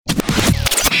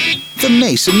The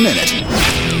Mason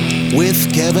Minute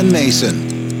with Kevin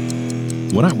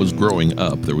Mason. When I was growing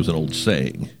up, there was an old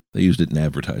saying. They used it in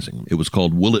advertising. It was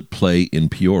called, "Will it play in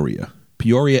Peoria?"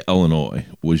 Peoria, Illinois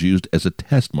was used as a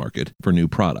test market for new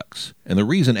products. And the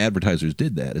reason advertisers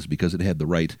did that is because it had the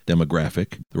right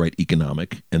demographic, the right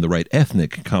economic, and the right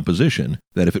ethnic composition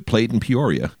that if it played in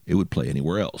Peoria, it would play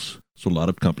anywhere else. So a lot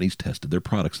of companies tested their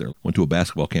products there. Went to a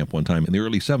basketball camp one time in the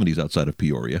early 70s outside of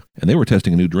Peoria, and they were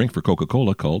testing a new drink for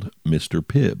Coca-Cola called Mr.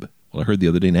 Pibb. Well, I heard the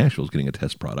other day Nashville's getting a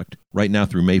test product. Right now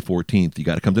through May 14th, you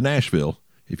got to come to Nashville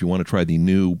if you want to try the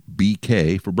new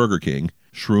BK for Burger King,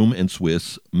 Shroom and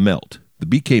Swiss Melt. The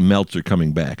BK Melts are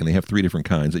coming back, and they have 3 different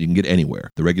kinds that you can get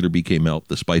anywhere. The regular BK Melt,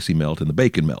 the spicy melt, and the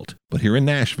bacon melt. But here in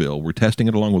Nashville, we're testing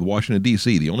it along with Washington,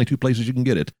 D.C., the only 2 places you can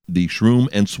get it, the Shroom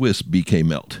and Swiss BK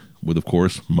Melt, with, of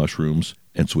course, mushrooms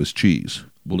and Swiss cheese.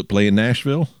 Will it play in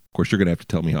Nashville? Of course, you're going to have to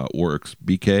tell me how it works.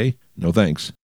 BK? No thanks.